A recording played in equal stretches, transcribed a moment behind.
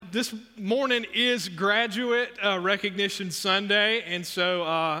this morning is Graduate Recognition Sunday, and so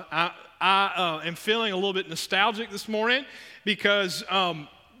I am feeling a little bit nostalgic this morning because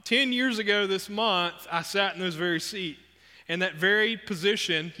 10 years ago this month, I sat in this very seat. And that very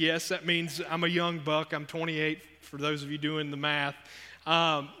position, yes, that means I'm a young buck. I'm 28, for those of you doing the math.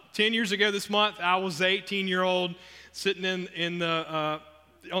 10 years ago this month, I was the 18-year-old sitting in the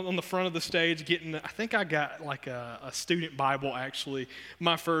on the front of the stage getting, I think I got like a student Bible actually,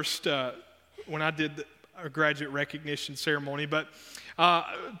 my first, when I did a graduate recognition ceremony. But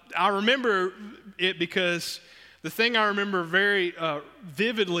I remember it because the thing I remember very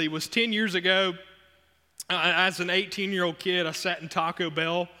vividly was 10 years ago, as an 18-year-old kid, I sat in Taco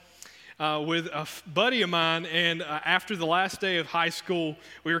Bell with a buddy of mine, and after the last day of high school,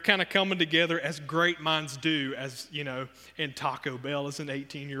 we were kind of coming together as great minds do, as you know, in Taco Bell as an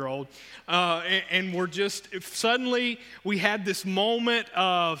 18-year-old, and we're just suddenly we had this moment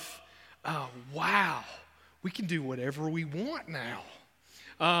of, wow, we can do whatever we want now.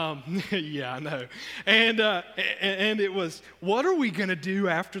 Yeah, I know. And it was, what are we going to do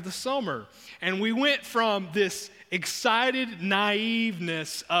after the summer? And we went from this excited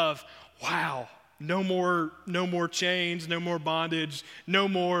naiveness of, wow, no more chains, no more bondage, no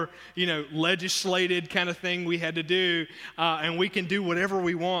more, legislated kind of thing we had to do, and we can do whatever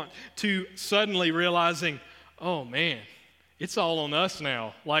we want, to suddenly realizing, oh man, it's all on us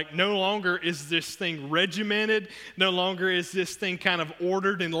now. Like, no longer is this thing regimented. No longer is this thing kind of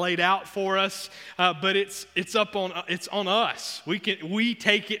ordered and laid out for us. But it's on us. We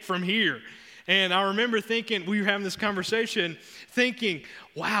take it from here. And I remember thinking, we were having this conversation, thinking,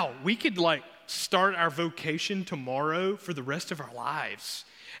 wow, we could start our vocation tomorrow for the rest of our lives.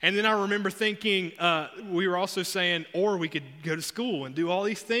 And then I remember thinking, we were also saying, or we could go to school and do all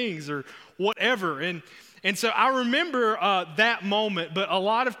these things or whatever. And so I remember that moment, but a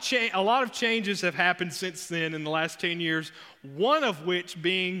lot of changes have happened since then in the last 10 years, one of which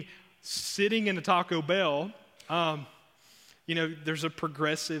being sitting in a Taco Bell. There's a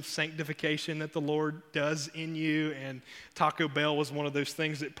progressive sanctification that the Lord does in you, and Taco Bell was one of those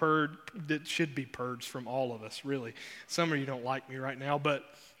things that should be purged from all of us, really. Some of you don't like me right now, but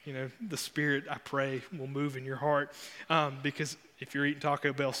the Spirit, I pray, will move in your heart, because if you're eating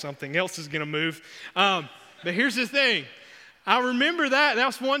Taco Bell, something else is going to move. But here's the thing. I remember that. That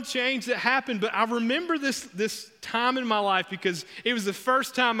was one change that happened, but I remember this time in my life because it was the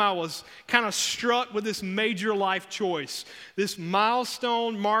first time I was kind of struck with this major life choice, this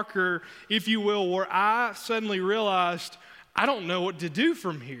milestone marker, if you will, where I suddenly realized I don't know what to do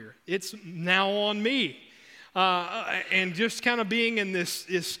from here. It's now on me. And just kind of being in this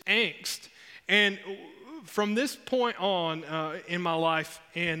angst. And from this point on in my life,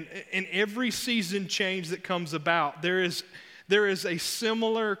 and in every season change that comes about, there is a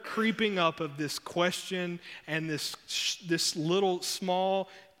similar creeping up of this question and this little small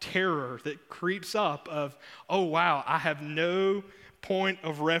terror that creeps up of, oh wow, I have no point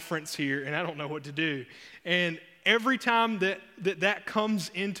of reference here and I don't know what to do. And every time that comes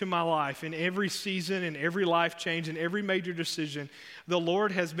into my life, in every season, in every life change, in every major decision, the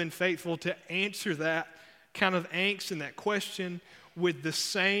Lord has been faithful to answer that kind of angst and that question with the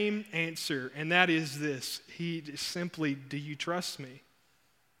same answer, and that is this. He simply, do you trust me?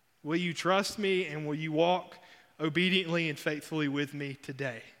 Will you trust me, and will you walk obediently and faithfully with me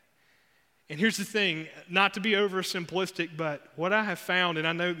today? And here's the thing, not to be oversimplistic, but what I have found, and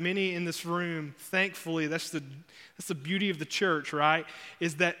I know many in this room, thankfully, that's the beauty of the church, right?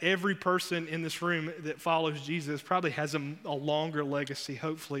 Is that every person in this room that follows Jesus probably has a longer legacy,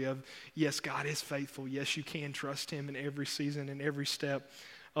 hopefully, of yes, God is faithful. Yes, you can trust him in every season and every step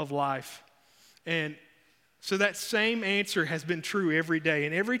of life. And so that same answer has been true every day.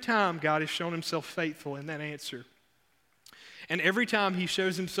 And every time God has shown himself faithful in that answer, and every time he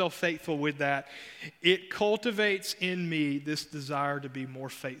shows himself faithful with that, it cultivates in me this desire to be more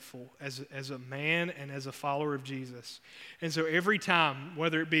faithful as a man and as a follower of Jesus. And so every time,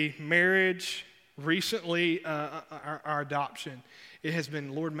 whether it be marriage, recently our adoption, it has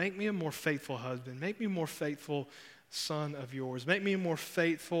been, Lord, make me a more faithful husband. Make me a more faithful son of yours. Make me a more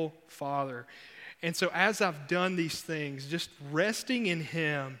faithful father. And so as I've done these things, just resting in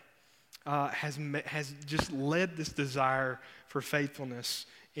him has just led this desire for faithfulness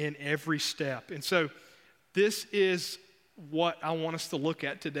in every step. And so this is what I want us to look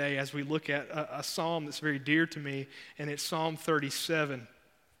at today as we look at a psalm that's very dear to me, and it's Psalm 37.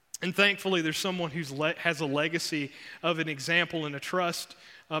 And thankfully, there's someone who has a legacy of an example and a trust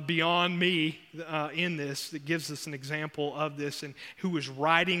beyond me in this that gives us an example of this and who is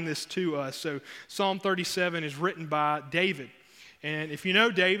writing this to us. So Psalm 37 is written by David. And if you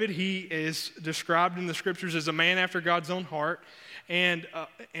know David, he is described in the scriptures as a man after God's own heart. And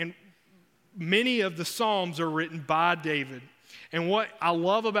many of the Psalms are written by David. And what I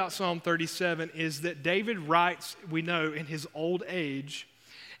love about Psalm 37 is that David writes, we know, in his old age,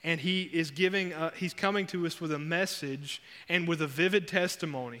 and he is he's coming to us with a message and with a vivid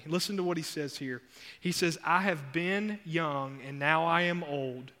testimony. Listen to what he says here. He says, I have been young and now I am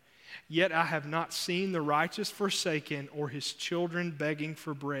old, yet I have not seen the righteous forsaken or his children begging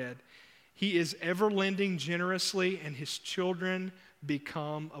for bread. He is ever lending generously and his children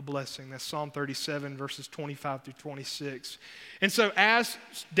become a blessing. That's Psalm 37, verses 25 through 26. And so as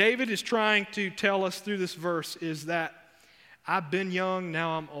David is trying to tell us through this verse is that I've been young,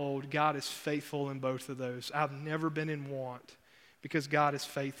 now I'm old. God is faithful in both of those. I've never been in want because God is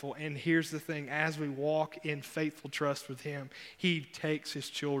faithful. And here's the thing, as we walk in faithful trust with him, he takes his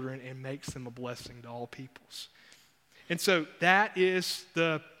children and makes them a blessing to all peoples. And so that is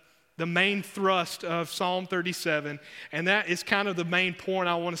the main thrust of Psalm 37, and that is kind of the main point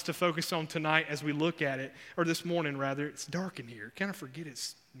I want us to focus on tonight as we look at it, or this morning rather. It's dark in here. Kind of forget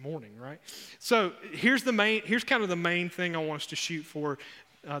it's morning, right? So here's kind of the main thing I want us to shoot for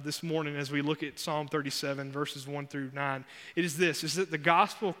this morning as we look at Psalm 37, verses 1 through 9. It is this, is that the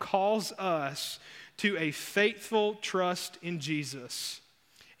gospel calls us to a faithful trust in Jesus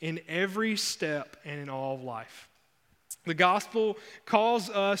in every step and in all of life. The gospel calls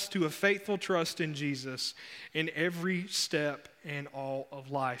us to a faithful trust in Jesus in every step and all of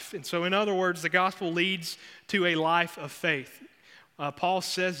life. And so, in other words, the gospel leads to a life of faith. Paul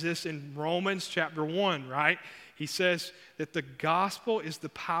says this in Romans chapter 1, right? He says that the gospel is the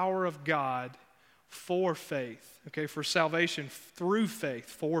power of God for faith, okay, for salvation through faith,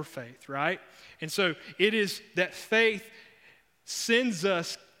 for faith, right? And so it is that faith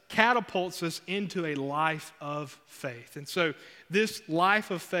catapults us into a life of faith. And so this life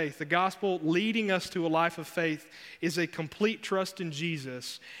of faith, the gospel leading us to a life of faith, is a complete trust in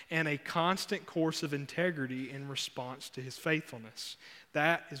Jesus and a constant course of integrity in response to his faithfulness.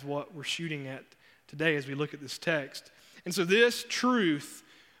 That is what we're shooting at today as we look at this text. And so this truth,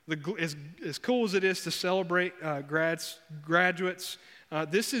 as cool as it is to celebrate graduates,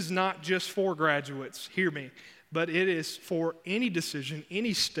 this is not just for graduates, hear me, but it is for any decision,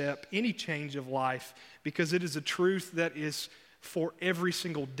 any step, any change of life, because it is a truth that is for every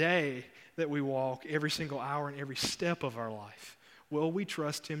single day that we walk, every single hour and every step of our life. Will we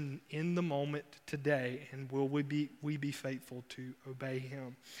trust him in the moment today, and will we be faithful to obey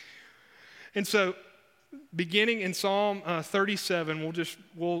him? And so, beginning in Psalm 37,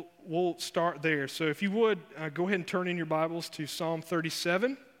 we'll start there. So if you would, go ahead and turn in your Bibles to Psalm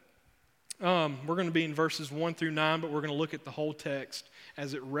 37. We're going to be in verses 1 through 9, but we're going to look at the whole text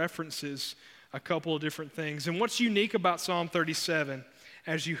as it references a couple of different things. And what's unique about Psalm 37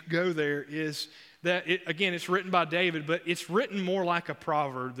 as you go there is that, it's written by David, but it's written more like a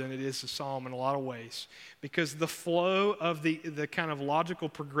proverb than it is a psalm in a lot of ways, because the flow of the kind of logical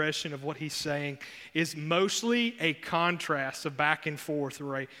progression of what he's saying is mostly a contrast, a back and forth,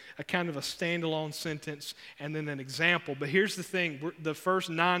 or a kind of a standalone sentence and then an example. But here's the thing, the first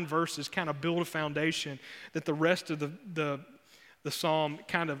 9 verses kind of build a foundation that the rest of the psalm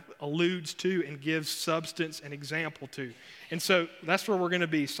kind of alludes to and gives substance and example to. And so that's where we're going to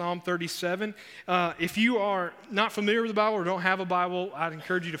be, Psalm 37. If you are not familiar with the Bible or don't have a Bible, I'd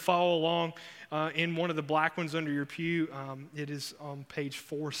encourage you to follow along in one of the black ones under your pew. It is on page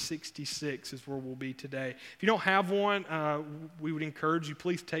 466 is where we'll be today. If you don't have one, we would encourage you,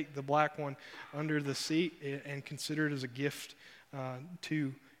 please take the black one under the seat and consider it as a gift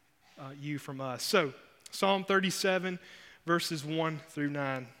to you from us. So, Psalm 37, verses 1 through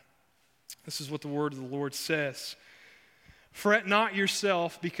 9. This is what the word of the Lord says. Fret not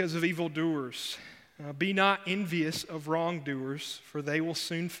yourself because of evildoers. Be not envious of wrongdoers, for they will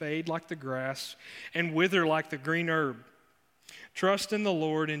soon fade like the grass and wither like the green herb. Trust in the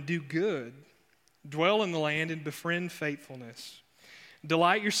Lord and do good. Dwell in the land and befriend faithfulness.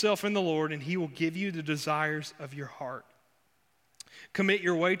 Delight yourself in the Lord, and he will give you the desires of your heart. Commit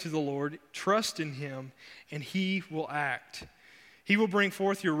your way to the Lord, trust in him, and he will act. He will bring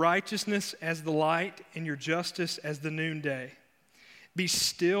forth your righteousness as the light and your justice as the noonday. Be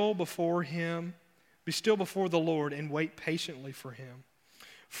still before the Lord, and wait patiently for him.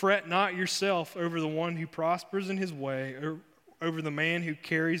 Fret not yourself over the one who prospers in his way, or over the man who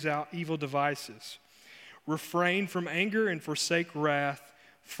carries out evil devices. Refrain from anger and forsake wrath.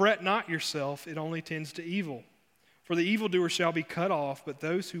 Fret not yourself, it only tends to evil. For the evildoer shall be cut off, but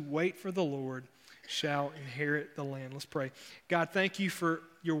those who wait for the Lord shall inherit the land. Let's pray. God, thank you for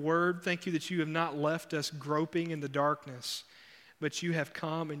your word. Thank you that you have not left us groping in the darkness, but you have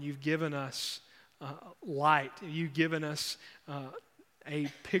come and you've given us light. You've given us a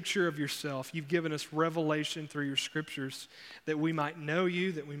picture of yourself. You've given us revelation through your scriptures that we might know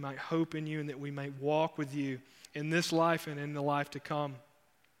you, that we might hope in you, and that we may walk with you in this life and in the life to come.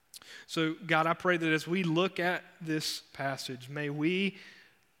 So, God, I pray that as we look at this passage, may we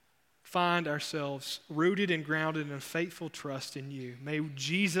find ourselves rooted and grounded in a faithful trust in you. May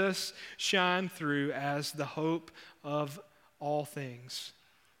Jesus shine through as the hope of all things.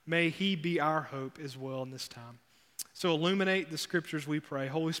 May he be our hope as well in this time. So illuminate the scriptures, we pray.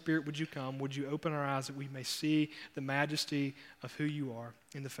 Holy Spirit, would you come? Would you open our eyes that we may see the majesty of who you are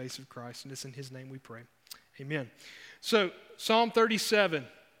in the face of Christ? And it's in his name we pray. Amen. So Psalm 37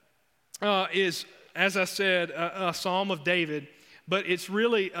 is, as I said, a psalm of David. But it's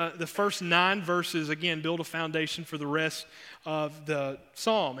really the first 9 verses, again, build a foundation for the rest of the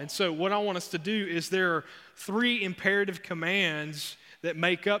psalm. And so what I want us to do is there are 3 imperative commands that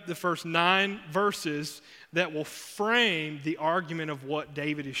make up the first 9 verses that will frame the argument of what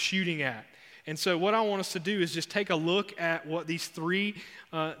David is shooting at. And so what I want us to do is just take a look at what these three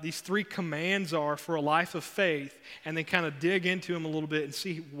commands are for a life of faith, and then kind of dig into them a little bit and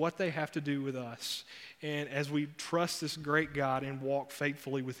see what they have to do with us. And as we trust this great God and walk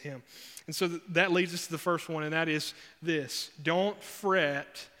faithfully with him. And so that leads us to the first one, and that is this: don't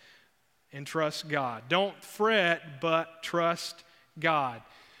fret and trust God. Don't fret, but trust God.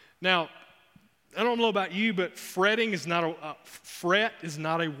 Now, I don't know about you, but fretting is not fret is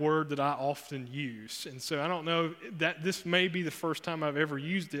not a word that I often use. And so I don't know that this may be the first time I've ever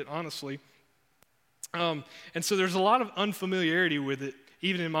used it, honestly. And so there's a lot of unfamiliarity with it,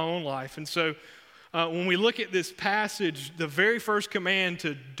 even in my own life. And so when we look at this passage, the very first command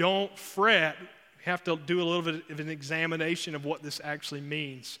to don't fret, we have to do a little bit of an examination of what this actually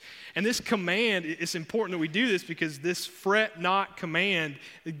means. And this command, it's important that we do this because this fret not command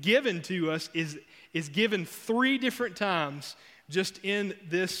given to us is given 3 different times just in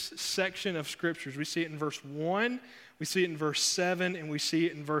this section of scriptures. We see it in verse 1, we see it in verse 7, and we see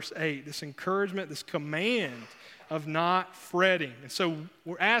it in verse 8. This encouragement, this command of not fretting. And so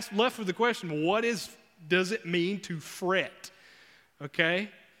we're left with the question, does it mean to fret? Okay?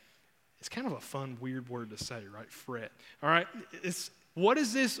 It's kind of a fun, weird word to say, right? Fret. All right? What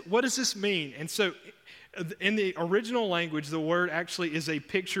does this mean? And so in the original language, the word actually is a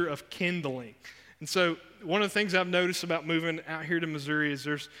picture of kindling. And so one of the things I've noticed about moving out here to Missouri is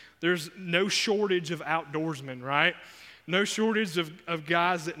there's no shortage of outdoorsmen, right? No shortage of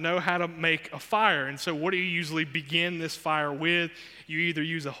guys that know how to make a fire. And so what do you usually begin this fire with? You either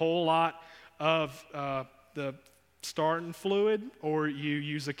use a whole lot of the starting fluid or you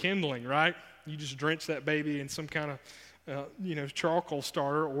use a kindling, right? You just drench that baby in some kind of charcoal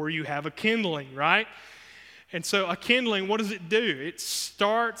starter, or you have a kindling, right? And so a kindling, what does it do? It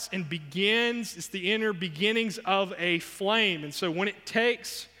starts and begins, it's the inner beginnings of a flame. And so when it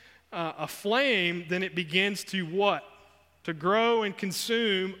takes a flame, then it begins to what? To grow and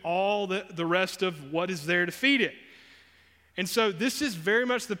consume all the rest of what is there to feed it. And so this is very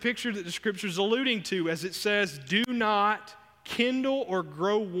much the picture that the scripture is alluding to, as it says, do not kindle or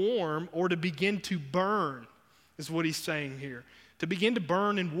grow warm or to begin to burn, is what he's saying here. To begin to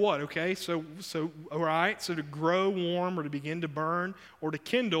burn in what, okay? So all right, so to grow warm or to begin to burn or to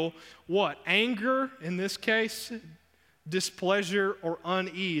kindle what? Anger, in this case, displeasure or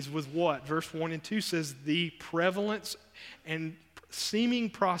unease with what? Verse 1 and 2 says, the prevalence and seeming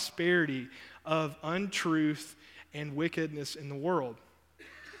prosperity of untruth and wickedness in the world.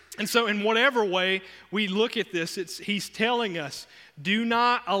 And so in whatever way we look at this, he's telling us, do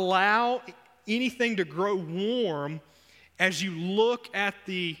not allow anything to grow warm as you look at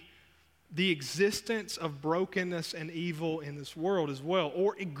the existence of brokenness and evil in this world as well,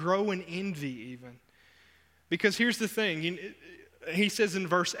 or grow in envy even. Because here's the thing, he says in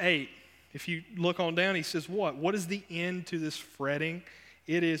verse 8, if you look on down, he says what? What is the end to this fretting?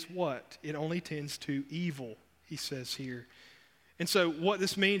 It is what? It only tends to evil, he says here. And so what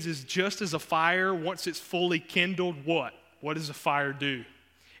this means is just as a fire, once it's fully kindled, what? What does a fire do?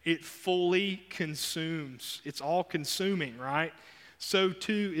 It fully consumes. It's all consuming, right? So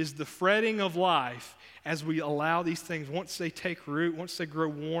too is the fretting of life as we allow these things, once they take root, once they grow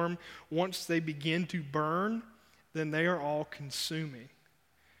warm, once they begin to burn, then they are all consuming.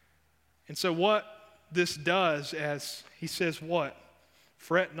 And so what this does, as he says what?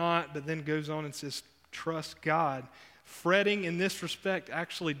 Fret not, but then goes on and says, trust God. Fretting in this respect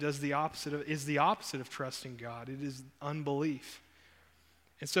actually is the opposite of trusting God. It is unbelief.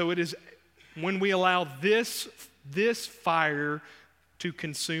 And so it is when we allow this fire to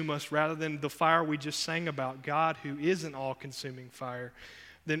consume us rather than the fire we just sang about, God who is an all-consuming fire,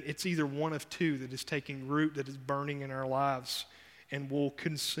 then it's either one of two that is taking root, that is burning in our lives and will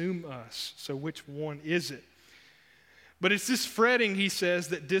consume us. So which one is it? But it's this fretting, he says,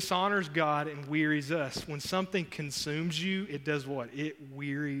 that dishonors God and wearies us. When something consumes you, it does what? It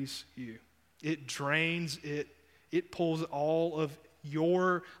wearies you. It drains, it pulls all of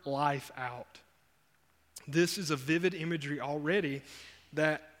your life out. This is a vivid imagery already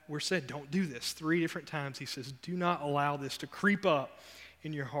that we're said, don't do this. 3 different times he says, do not allow this to creep up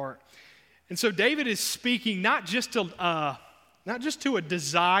in your heart. And so David is speaking not just to a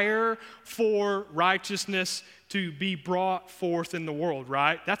desire for righteousness to be brought forth in the world,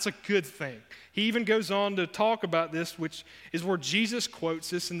 right? That's a good thing. He even goes on to talk about this, which is where Jesus quotes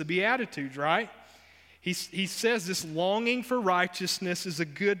this in the Beatitudes, right? He says this longing for righteousness is a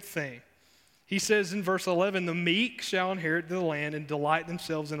good thing. He says in verse 11, the meek shall inherit the land and delight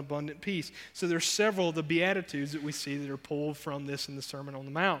themselves in abundant peace. So there's several of the Beatitudes that we see that are pulled from this in the Sermon on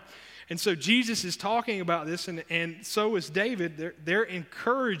the Mount. And so Jesus is talking about this, and so is David. They're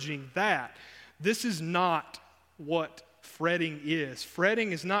encouraging that. This is not what fretting is.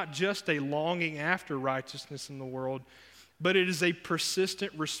 Fretting is not just a longing after righteousness in the world, but it is a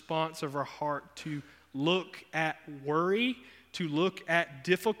persistent response of our heart to look at worry, to look at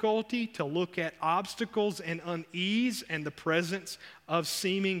difficulty, to look at obstacles and unease and the presence of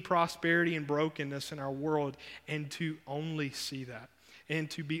seeming prosperity and brokenness in our world, and to only see that and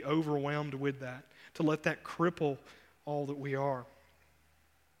to be overwhelmed with that, to let that cripple all that we are.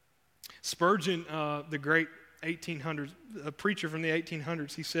 Spurgeon, the great 1800s, a preacher from the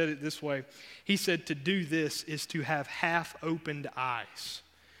 1800s, he said it this way. He said, to do this is to have half-opened eyes.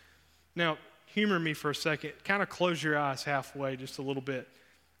 Now, humor me for a second. Kind of close your eyes halfway just a little bit.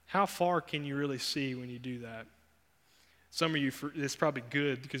 How far can you really see when you do that? Some of you, it's probably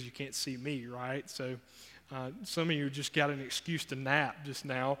good because you can't see me, right? So some of you just got an excuse to nap just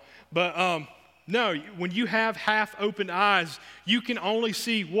now. But no, when you have half-opened eyes, you can only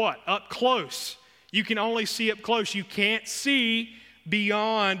see what? Up close. You can only see up close. You can't see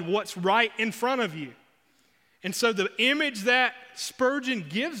beyond what's right in front of you. And so the image that Spurgeon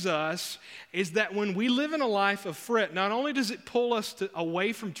gives us is that when we live in a life of fret, not only does it pull us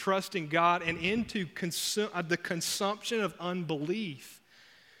away from trusting God and into the consumption of unbelief,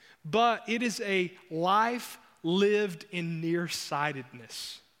 but it is a life lived in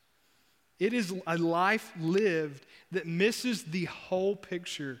nearsightedness. It is a life lived that misses the whole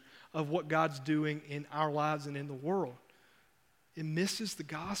picture of what God's doing in our lives and in the world. It misses the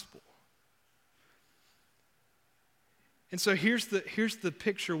gospel. And so here's the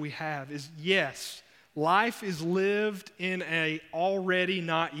picture we have is, yes, life is lived in a already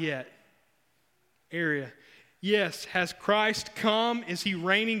not yet area. Yes, has Christ come? Is he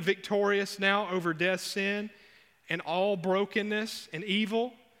reigning victorious now over death, sin, and all brokenness and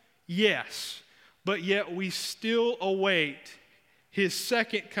evil? Yes, but yet we still await his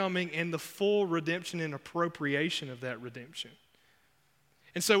second coming and the full redemption and appropriation of that redemption.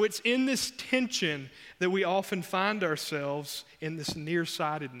 And so it's in this tension that we often find ourselves in this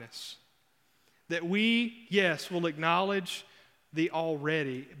nearsightedness. That we, yes, will acknowledge the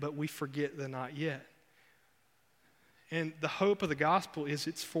already, but we forget the not yet. And the hope of the gospel is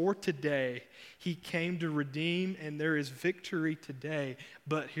it's for today. He came to redeem, and there is victory today.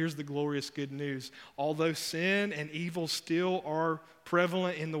 But here's the glorious good news. Although sin and evil still are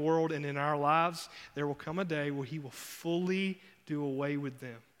prevalent in the world and in our lives, there will come a day where he will fully do away with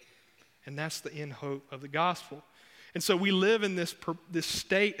them. And that's the end hope of the gospel. And so we live in this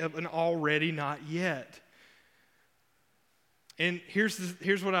state of an already not yet. And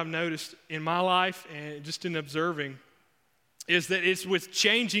here's what I've noticed in my life and just in observing is that it's with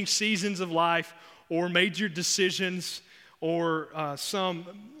changing seasons of life or major decisions or some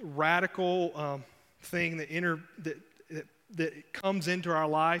radical thing that comes into our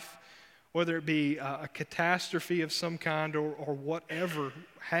life, whether it be a catastrophe of some kind or whatever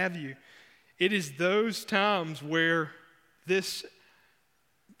have you. It is those times where this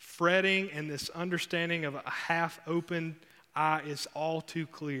fretting and this understanding of a half-opened eye is all too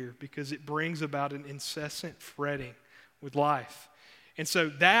clear because it brings about an incessant fretting with life. And so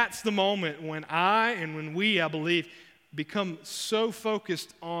that's the moment when when we, I believe, become so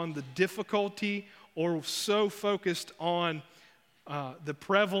focused on the difficulty or so focused on the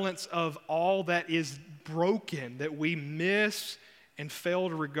prevalence of all that is broken that we miss and fail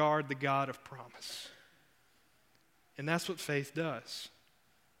to regard the God of promise. And that's what faith does.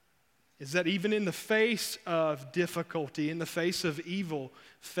 Is that even in the face of difficulty, in the face of evil,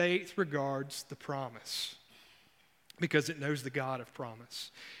 faith regards the promise. because it knows the God of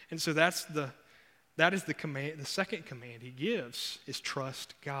promise. And so that is the command. The second command he gives is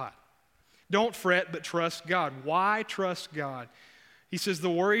trust God. Don't fret, but trust God. Why trust God? He says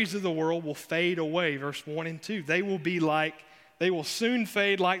the worries of the world will fade away, verse 1 and 2. They will soon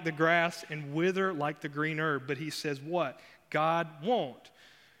fade like the grass and wither like the green herb. But he says what? God won't.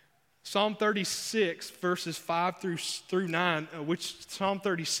 Psalm 36, verses 5 through 9, which Psalm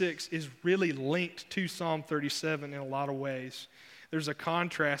 36 is really linked to Psalm 37 in a lot of ways. There's a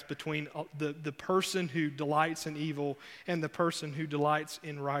contrast between the person who delights in evil and the person who delights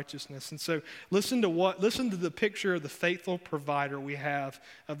in righteousness. And so listen to the picture of the faithful provider we have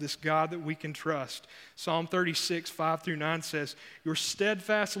of this God that we can trust. Psalm 36, 5 through 9 says, "Your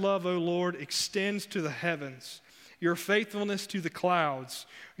steadfast love, O Lord, extends to the heavens, your faithfulness to the clouds.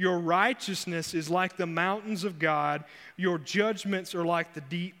 Your righteousness is like the mountains of God. Your judgments are like the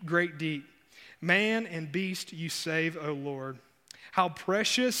deep, great deep. Man and beast you save, O Lord. How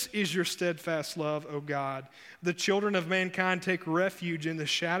precious is your steadfast love, O God. The children of mankind take refuge in the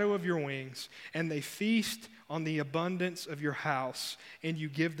shadow of your wings, and they feast on the abundance of your house, and you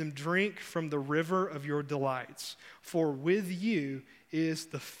give them drink from the river of your delights. For with you is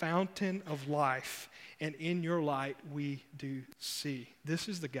the fountain of life, and in your light we do see." This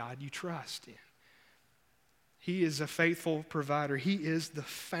is the God you trust in. He is a faithful provider. He is the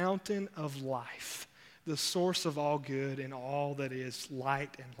fountain of life, the source of all good and all that is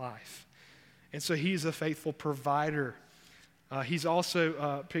light and life. And so he's a faithful provider. He's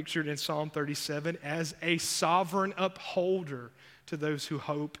also pictured in Psalm 37 as a sovereign upholder to those who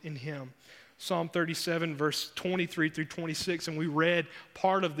hope in him. Psalm 37, verse 23 through 26, and we read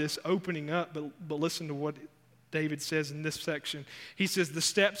part of this opening up, but listen to what David says in this section. He says, "The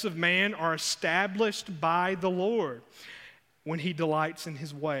steps of man are established by the Lord when he delights in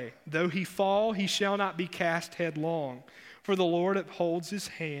his way. Though he fall, he shall not be cast headlong, for the Lord upholds his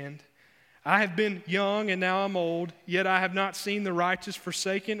hand. I have been young and now I'm old, yet I have not seen the righteous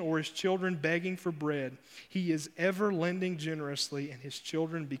forsaken or his children begging for bread. He is ever lending generously, and his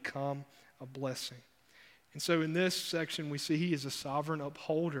children become a blessing." And so in this section, we see he is a sovereign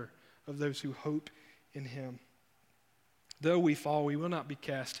upholder of those who hope in him. Though we fall, we will not be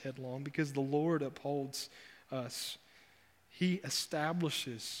cast headlong because the Lord upholds us. He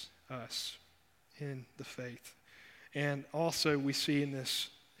establishes us in the faith. And also we see in this,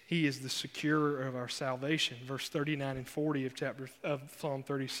 he is the securer of our salvation. Verse 39 and 40 of Psalm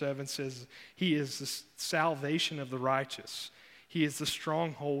 37 says, he is the salvation of the righteous. He is the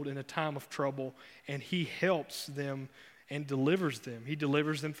stronghold in a time of trouble, and he helps them and delivers them. He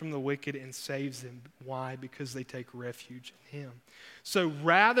delivers them from the wicked and saves them. Why? Because they take refuge in him. So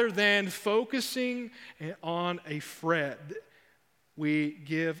rather than focusing on a fret, we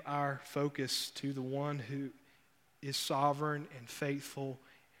give our focus to the one who is sovereign and faithful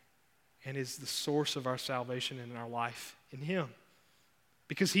and is the source of our salvation in our life in him.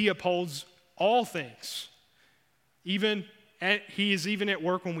 Because he upholds all things. He is even at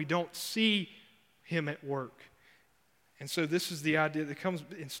work when we don't see him at work. And so this is the idea that comes,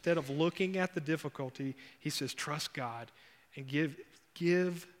 instead of looking at the difficulty, he says, trust God and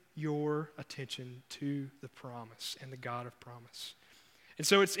give your attention to the promise and the God of promise. And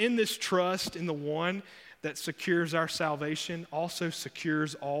so it's in this trust in the one that secures our salvation, also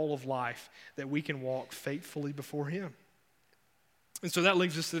secures all of life, that we can walk faithfully before him. And so that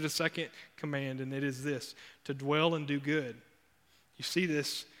leads us to the second command, and it is this, to dwell and do good. You see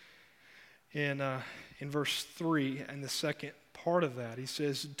this in verse 3 and the second part of that. He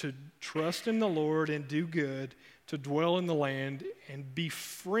says to trust in the Lord and do good, to dwell in the land and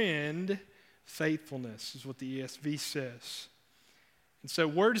befriend faithfulness, is what the ESV says. And so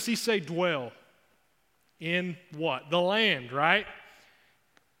where does he say dwell? In what? The land, right?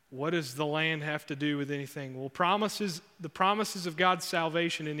 What does the land have to do with anything? Well, the promises of God's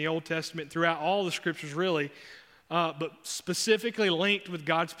salvation in the Old Testament, throughout all the scriptures really, but specifically linked with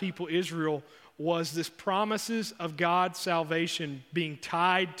God's people Israel, was this promises of God's salvation being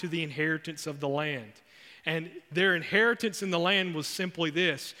tied to the inheritance of the land. And their inheritance in the land was simply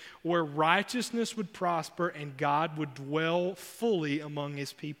this, where righteousness would prosper and God would dwell fully among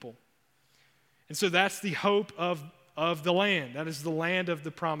his people. And so that's the hope of the land. That is the land of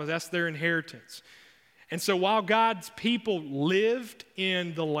the promise. That's their inheritance. And so while God's people lived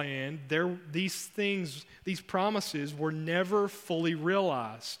in the land, these promises were never fully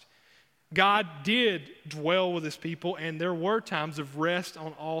realized. God did dwell with his people, and there were times of rest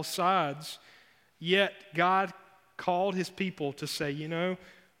on all sides. Yet God called his people to say,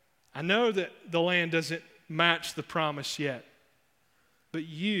 I know that the land doesn't match the promise yet, but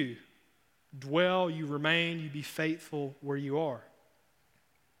you dwell, you remain, you be faithful where you are.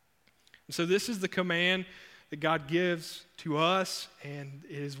 And so this is the command that God gives to us, and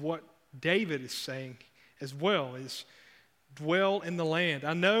it is what David is saying as well, is dwell in the land.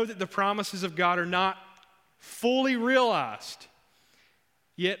 I know that the promises of God are not fully realized,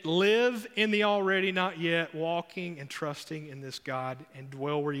 yet live in the already not yet, walking and trusting in this God, and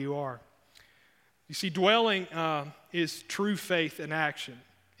dwell where you are. You see, dwelling is true faith in action,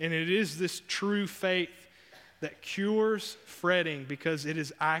 and it is this true faith that cures fretting because it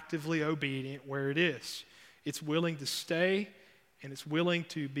is actively obedient where it is. It's willing to stay, and it's willing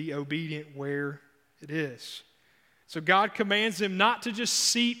to be obedient where it is. So God commands them not to just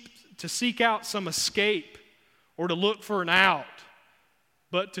seek out some escape or to look for an out,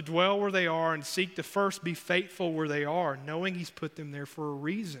 but to dwell where they are and seek to first be faithful where they are, knowing He's put them there for a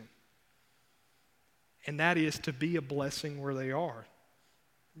reason. And that is to be a blessing where they are.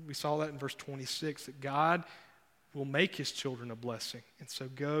 We saw that in verse 26, that God will make His children a blessing. And so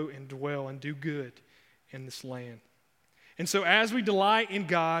go and dwell and do good in this land. And so as we delight in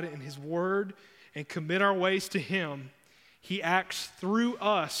God and His Word and commit our ways to Him, He acts through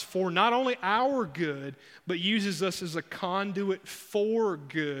us for not only our good, but uses us as a conduit for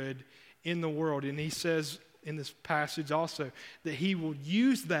good in the world. And He says in this passage also that He will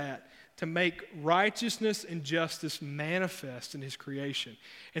use that to make righteousness and justice manifest in His creation.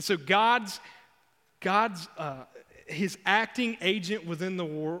 And so His acting agent within the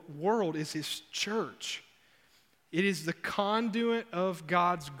world is His church. It is the conduit of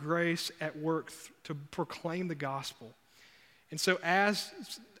God's grace at work to proclaim the gospel. And so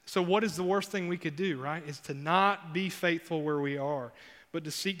what is the worst thing we could do, right? Is to not be faithful where we are, but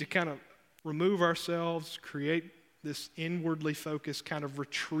to seek to kind of remove ourselves, create this inwardly focused kind of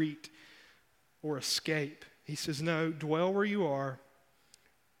retreat or escape. He says, no, dwell where you are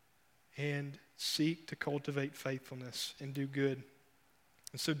and seek to cultivate faithfulness and do good.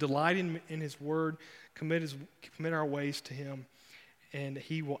 And so delight in His Word, commit our ways to Him, and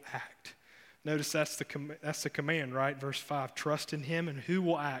He will act. Notice that's the command, right? Verse 5, trust in Him, and who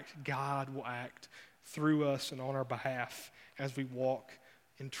will act? God will act through us and on our behalf as we walk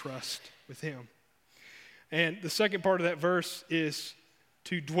in trust with Him. And the second part of that verse is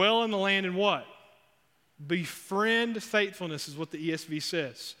to dwell in the land and what? Befriend faithfulness is what the ESV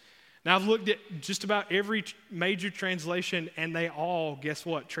says. Now, I've looked at just about every major translation, and they all, guess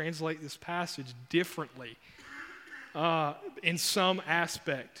what, translate this passage differently in some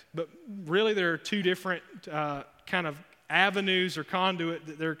aspect. But really, there are two different kind of avenues or conduit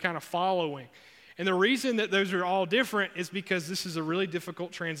that they're kind of following. And the reason that those are all different is because this is a really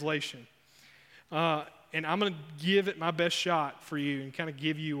difficult translation. And I'm going to give it my best shot for you and kind of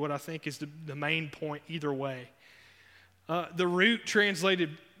give you what I think is the main point either way. The root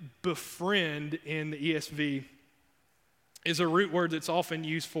translated befriend in the ESV is a root word that's often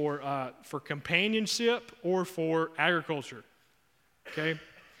used for companionship or for agriculture. Okay?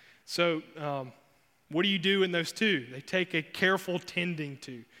 So what do you do in those two? They take a careful tending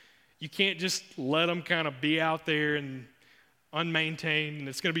to. You can't just let them kind of be out there and unmaintained and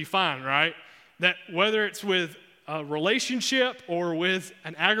it's going to be fine, right? That whether it's with a relationship or with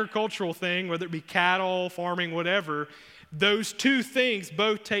an agricultural thing, whether it be cattle, farming, whatever, those two things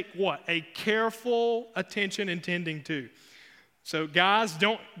both take what? A careful attention and tending to. So guys,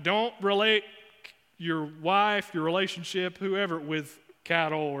 don't relate your wife, your relationship, whoever, with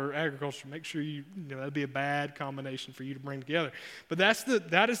cattle or agriculture. Make sure that'd be a bad combination for you to bring together. But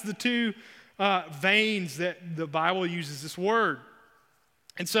that is the two veins that the Bible uses this word.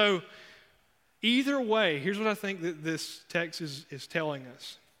 And so either way, here's what I think that this text is telling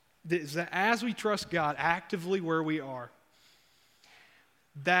us. Is that as we trust God actively where we are,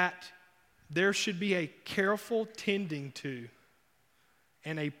 that there should be a careful tending to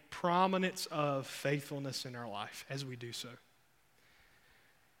and a prominence of faithfulness in our life as we do so.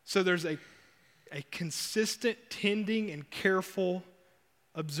 So there's a consistent tending and careful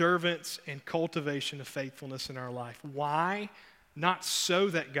observance and cultivation of faithfulness in our life. Why? Not so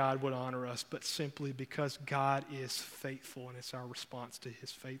that God would honor us, but simply because God is faithful and it's our response to His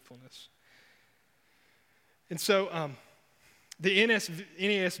faithfulness. And so the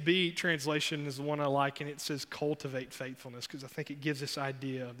NASB translation is the one I like, and it says cultivate faithfulness because I think it gives this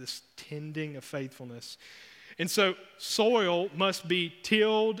idea of this tending of faithfulness. And so soil must be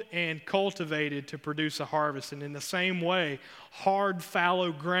tilled and cultivated to produce a harvest. And in the same way, hard,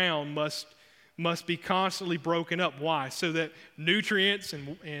 fallow ground must be constantly broken up. Why? So that nutrients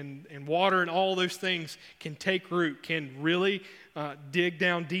and water and all those things can take root, can really dig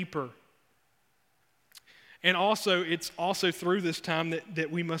down deeper. And also, it's also through this time that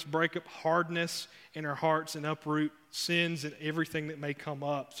we must break up hardness in our hearts and uproot sins and everything that may come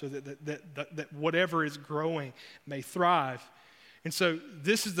up so that whatever is growing may thrive. And so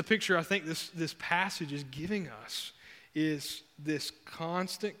this is the picture I think this passage is giving us, is this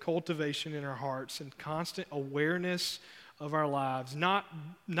constant cultivation in our hearts and constant awareness of our lives. Not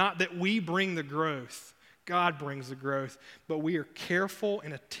that we bring the growth, God brings the growth, but we are careful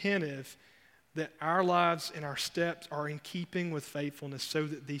and attentive that our lives and our steps are in keeping with faithfulness so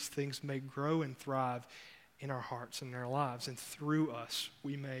that these things may grow and thrive in our hearts and in our lives. And through us,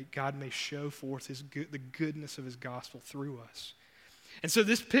 God may show forth the goodness of his gospel through us. And so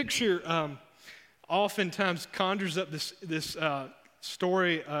this picture oftentimes conjures up this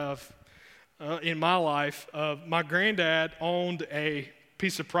story of, in my life, of my granddad owned a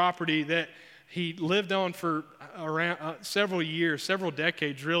piece of property that he lived on for around several years, several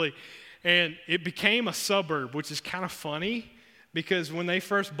decades really. And it became a suburb, which is kind of funny because when they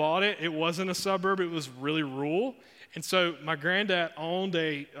first bought it, it wasn't a suburb, it was really rural. And so my granddad owned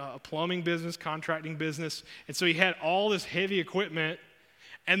a plumbing business, contracting business, and so he had all this heavy equipment.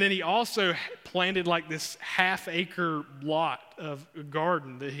 And then he also planted like this half-acre lot of a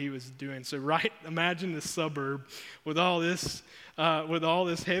garden that he was doing. So imagine this suburb with all this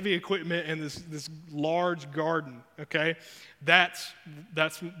heavy equipment and this large garden. Okay, that's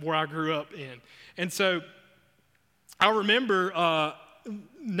where I grew up in. And so I remember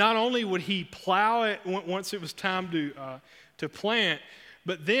not only would he plow it once it was time to plant,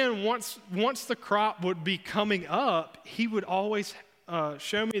 but then once the crop would be coming up, he would always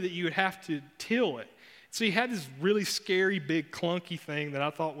show me that you would have to till it. So he had this really scary, big, clunky thing that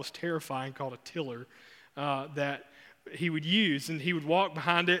I thought was terrifying called a tiller that he would use. And he would walk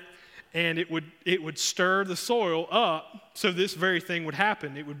behind it, and it would stir the soil up so this very thing would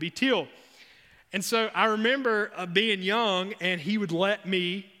happen. It would be tilled. And so I remember being young, and he would let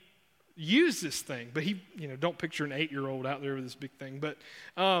me use this thing. But don't picture an 8-year-old out there with this big thing. But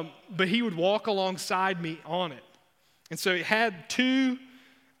he would walk alongside me on it. And so it had two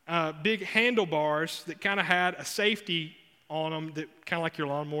big handlebars that kind of had a safety on them, that kind of like your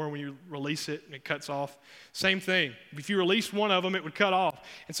lawnmower when you release it and it cuts off. Same thing. If you release one of them, it would cut off.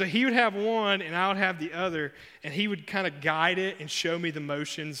 And so he would have one and I would have the other, and he would kind of guide it and show me the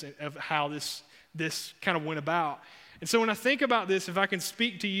motions of how this kind of went about. And so when I think about this, if I can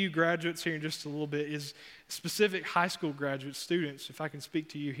speak to you graduates here in just a little bit, is specific high school graduate students, if I can speak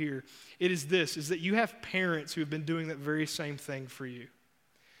to you here, is that you have parents who have been doing that very same thing for you.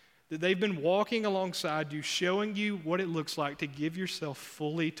 That they've been walking alongside you, showing you what it looks like to give yourself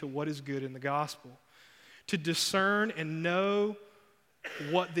fully to what is good in the gospel. To discern and know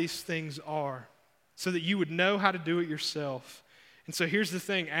what these things are so that you would know how to do it yourself. And so here's the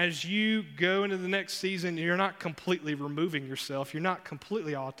thing, as you go into the next season, you're not completely removing yourself, you're not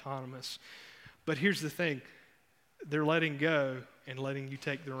completely autonomous, but here's the thing, they're letting go and letting you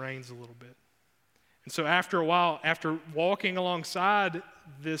take the reins a little bit. And so after a while, after walking alongside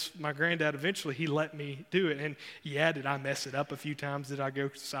my granddad, eventually he let me do it. And yeah, did I mess it up a few times? Did I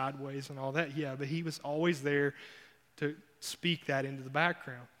go sideways and all that? Yeah, but he was always there to speak that into the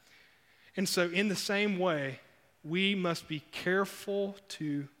background. And so in the same way, we must be careful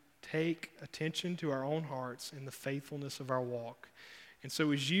to take attention to our own hearts and the faithfulness of our walk. And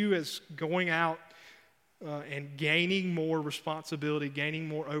so as going out and gaining more responsibility, gaining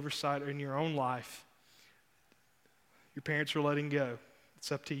more oversight in your own life, your parents are letting go.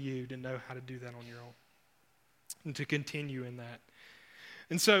 It's up to you to know how to do that on your own and to continue in that.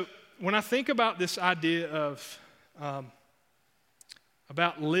 And so when I think about this idea of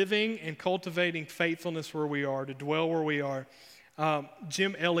about living and cultivating faithfulness where we are, to dwell where we are.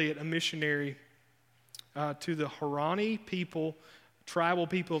 Jim Elliot, a missionary to the Huaorani people, tribal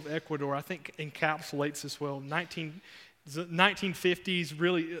people of Ecuador, I think encapsulates this well. 1950s,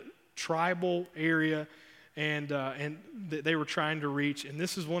 really tribal area, and they were trying to reach. And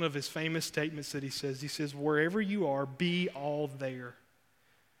this is one of his famous statements that he says. He says, wherever you are, be all there.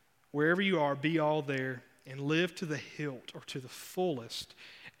 Wherever you are, be all there. And live to the hilt or to the fullest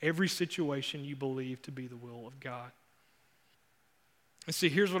every situation you believe to be the will of God. And see,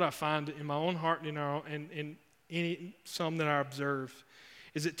 here's what I find in my own heart and in some that I observe,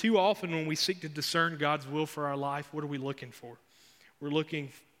 is that too often when we seek to discern God's will for our life, what are we looking for? We're looking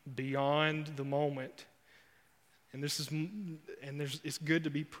beyond the moment. And it's good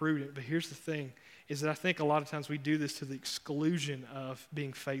to be prudent, but here's the thing, is that I think a lot of times we do this to the exclusion of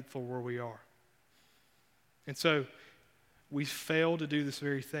being faithful where we are. And so we fail to do this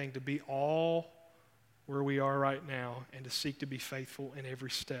very thing, to be all where we are right now and to seek to be faithful in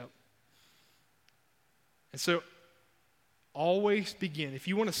every step. And so always begin. If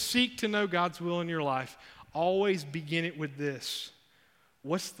you want to seek to know God's will in your life, always begin it with this.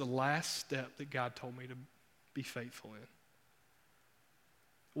 What's the last step that God told me to be faithful in?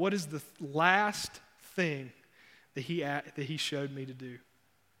 What is the last thing that he showed me to do?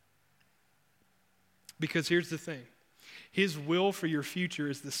 Because here's the thing. His will for your future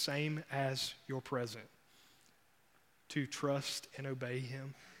is the same as your present. To trust and obey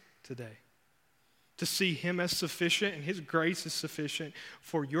him today. To see him as sufficient and his grace is sufficient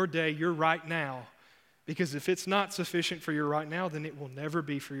for your day, your right now. Because if it's not sufficient for your right now, then it will never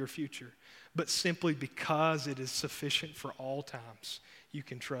be for your future. But simply because it is sufficient for all times, you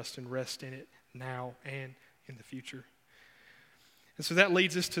can trust and rest in it now and in the future. And so that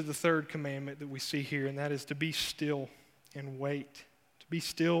leads us to the third commandment that we see here, and that is to be still and wait. To be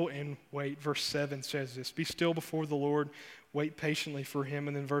still and wait. Verse 7 says this, be still before the Lord, wait patiently for him.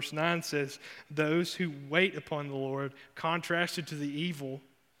 And then verse 9 says, those who wait upon the Lord, contrasted to the evil,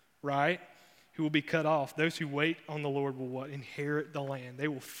 right, who will be cut off. Those who wait on the Lord will what? Inherit the land. They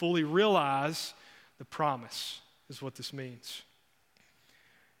will fully realize the promise, is what this means.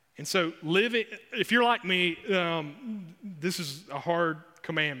 And so living, if you're like me, this is a hard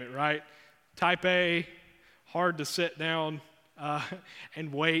commandment, right? Type A, hard to sit down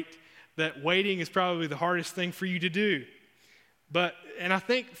and wait. That waiting is probably the hardest thing for you to do. And I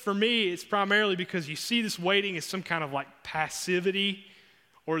think for me, it's primarily because you see this waiting as some kind of like passivity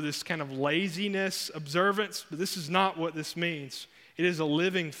or this kind of laziness, observance, but this is not what this means. It is a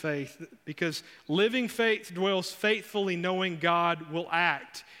living faith, because living faith dwells faithfully knowing God will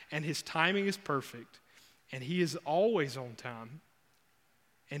act, and his timing is perfect, and he is always on time,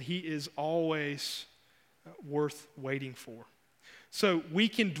 and he is always worth waiting for. So we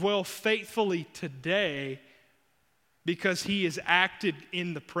can dwell faithfully today because he is acted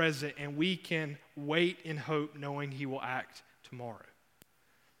in the present, and we can wait in hope knowing he will act tomorrow.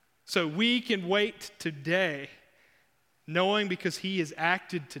 So we can wait today knowing because he has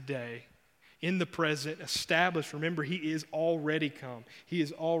acted today in the present, established. Remember, he is already come. He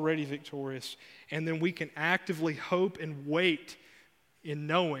is already victorious. And then we can actively hope and wait in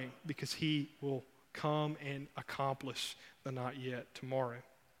knowing because he will come and accomplish the not yet tomorrow.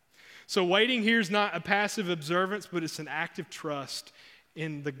 So waiting here is not a passive observance, but it's an active trust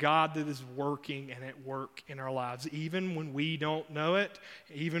in the God that is working and at work in our lives, even when we don't know it,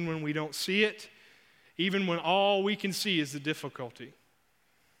 even when we don't see it, even when all we can see is the difficulty.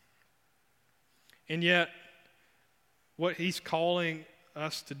 And yet, what he's calling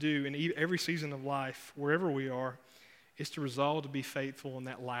us to do in every season of life, wherever we are, is to resolve to be faithful in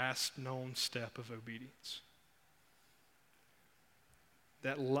that last known step of obedience.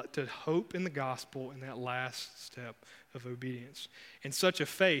 To hope in the gospel in that last step of obedience. And such a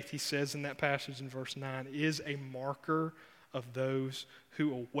faith, he says in that passage in verse 9, is a marker of those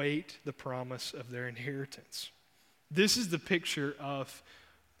who await the promise of their inheritance. This is the picture of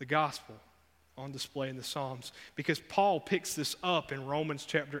the gospel on display in the Psalms, because Paul picks this up in Romans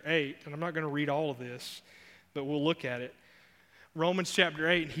chapter 8, and I'm not going to read all of this, but we'll look at it. Romans chapter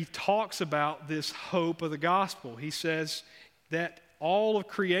 8, and he talks about this hope of the gospel. He says that all of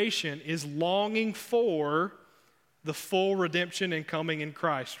creation is longing for the full redemption and coming in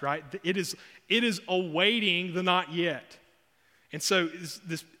Christ, right? It is awaiting the not yet. And so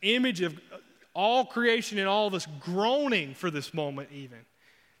this image of all creation and all of us groaning for this moment even.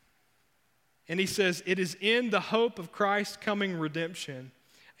 And he says, it is in the hope of Christ's coming redemption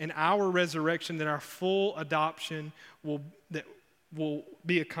and our resurrection that our full adoption will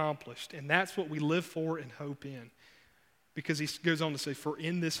be accomplished. And that's what we live for and hope in. Because he goes on to say, for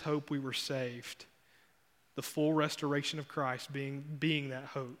in this hope we were saved. The full restoration of Christ being that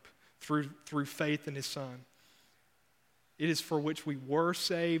hope through faith in his Son. It is for which we were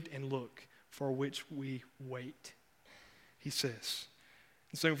saved, and look, for which we wait, he says.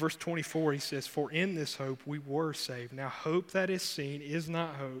 And so in verse 24 he says, for in this hope we were saved. Now hope that is seen is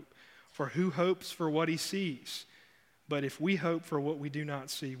not hope, for who hopes for what he sees? But if we hope for what we do not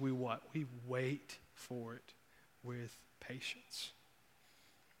see, we what? We wait for it with patience.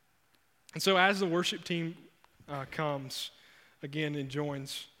 And so as the worship team comes again and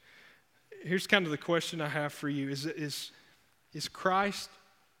joins, here's kind of the question I have for you. Is Christ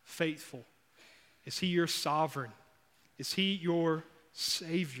faithful? Is he your sovereign? Is he your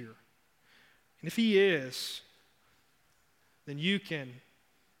Savior? And if he is, then you can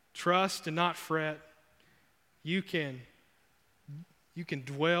trust and not fret. You can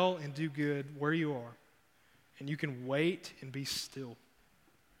dwell and do good where you are. And you can wait and be still,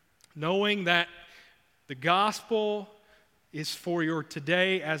 knowing that the gospel is for your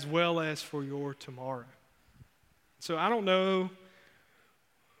today as well as for your tomorrow. So I don't know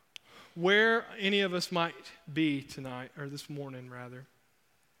where any of us might be tonight, or this morning rather,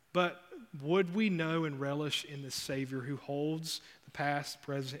 but would we know and relish in the Savior who holds the past,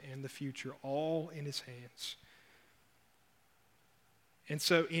 present, and the future all in his hands? And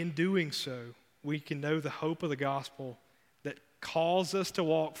so in doing so, we can know the hope of the gospel that calls us to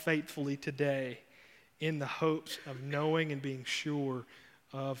walk faithfully today in the hopes of knowing and being sure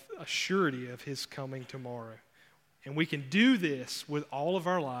of a surety of his coming tomorrow. And we can do this with all of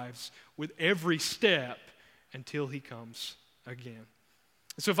our lives, with every step until he comes again.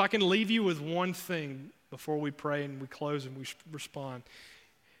 So if I can leave you with one thing before we pray and we close and we respond,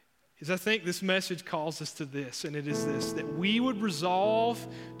 is I think this message calls us to this, and it is this, that we would resolve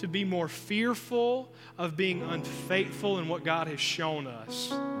to be more fearful of being unfaithful in what God has shown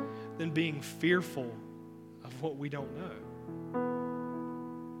us than being fearful of what we don't know.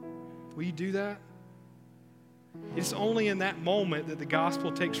 Will you do that? It's only in that moment that the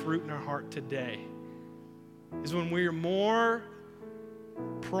gospel takes root in our heart today, is when we are more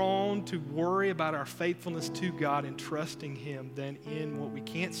prone to worry about our faithfulness to God and trusting him than in what we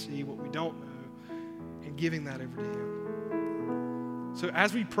can't see, what we don't know, and giving that over to him. So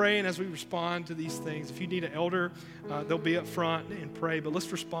as we pray and as we respond to these things, if you need an elder, they'll be up front and pray, but let's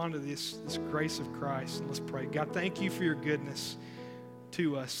respond to this grace of Christ, and let's pray. God, thank you for your goodness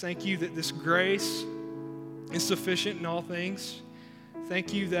to us. Thank you that this grace is sufficient in all things.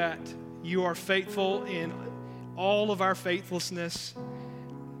 Thank you that you are faithful in all of our faithlessness.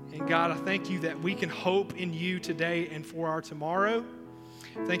 And God, I thank you that we can hope in you today and for our tomorrow.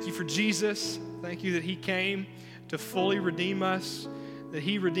 Thank you for Jesus. Thank you that he came to fully redeem us, that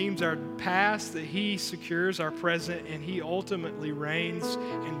he redeems our past, that he secures our present, and he ultimately reigns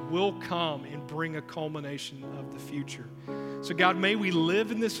and will come and bring a culmination of the future. So God, may we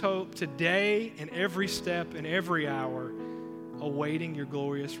live in this hope today and every step and every hour, awaiting your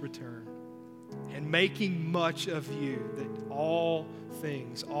glorious return and making much of you, that all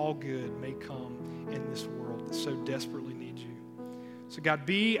things, all good may come in this world that so desperately needs you. So God,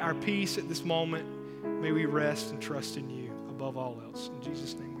 be our peace at this moment. May we rest and trust in you above all else. In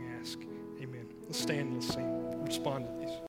Jesus' name we ask, amen. Let's stand and let's sing. Respond to these.